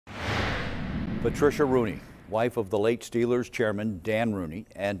Patricia Rooney, wife of the late Steelers chairman Dan Rooney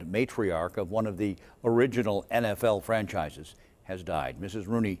and matriarch of one of the original NFL franchises, has died. Mrs.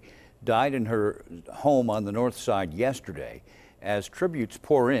 Rooney died in her home on the North Side yesterday. As tributes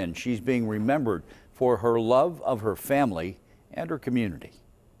pour in, she's being remembered for her love of her family and her community.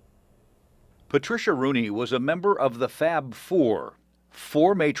 Patricia Rooney was a member of the Fab Four,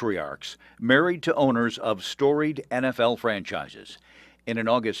 four matriarchs married to owners of storied NFL franchises. In an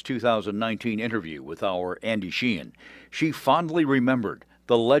August 2019 interview with our Andy Sheehan, she fondly remembered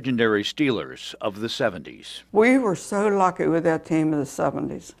the legendary Steelers of the 70s. We were so lucky with that team of the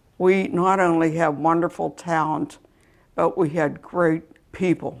 70s. We not only had wonderful talent, but we had great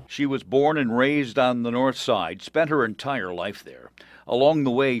people. She was born and raised on the North Side, spent her entire life there. Along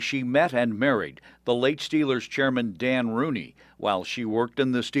the way, she met and married the late Steelers chairman Dan Rooney while she worked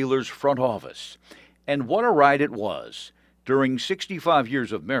in the Steelers front office. And what a ride it was. During 65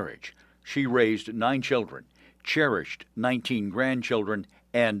 years of marriage, she raised 9 children, cherished 19 grandchildren,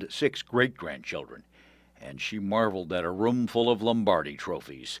 and 6 great-grandchildren. And she marveled at a room full of Lombardi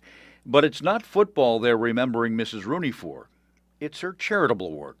trophies. But it's not football they're remembering Mrs. Rooney for. It's her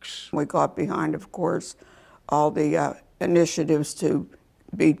charitable works. We got behind, of course, all the initiatives to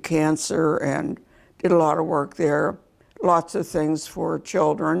beat cancer and did a lot of work there, lots of things for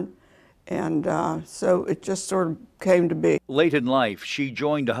children. And so it just sort of came to be. Late in life, she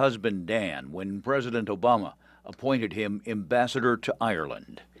joined husband Dan when President Obama appointed him ambassador to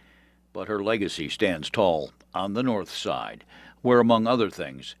Ireland. But her legacy stands tall on the North Side, where, among other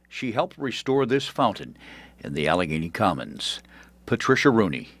things, she helped restore this fountain in the Allegheny Commons. Patricia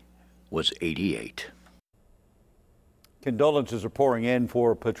Rooney was 88. Condolences are pouring in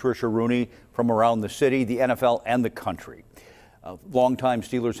for Patricia Rooney from around the city, the NFL, and the country. Longtime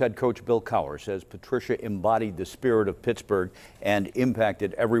Steelers head coach Bill Cowher says Patricia embodied the spirit of Pittsburgh and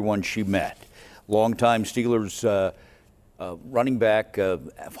impacted everyone she met. Longtime Steelers running back,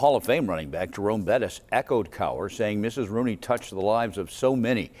 Hall of Fame running back Jerome Bettis echoed Cowher, saying Mrs. Rooney touched the lives of so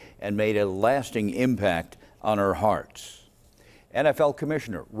many and made a lasting impact on our hearts. NFL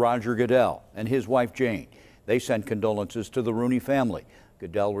Commissioner Roger Goodell and his wife Jane, they sent condolences to the Rooney family.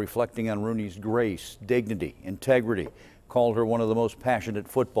 Goodell, reflecting on Rooney's grace, dignity, integrity, called her one of the most passionate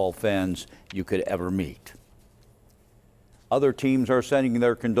football fans you could ever meet. Other teams are sending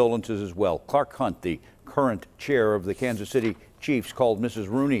their condolences as well. Clark Hunt, the current chair of the Kansas City Chiefs, called Mrs.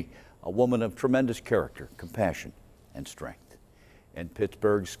 Rooney a woman of tremendous character, compassion, and strength. And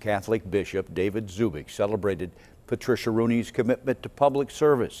Pittsburgh's Catholic Bishop David Zubik celebrated Patricia Rooney's commitment to public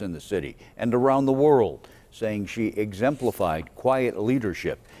service in the city and around the world, saying she exemplified quiet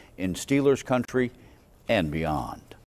leadership in Steelers country and beyond.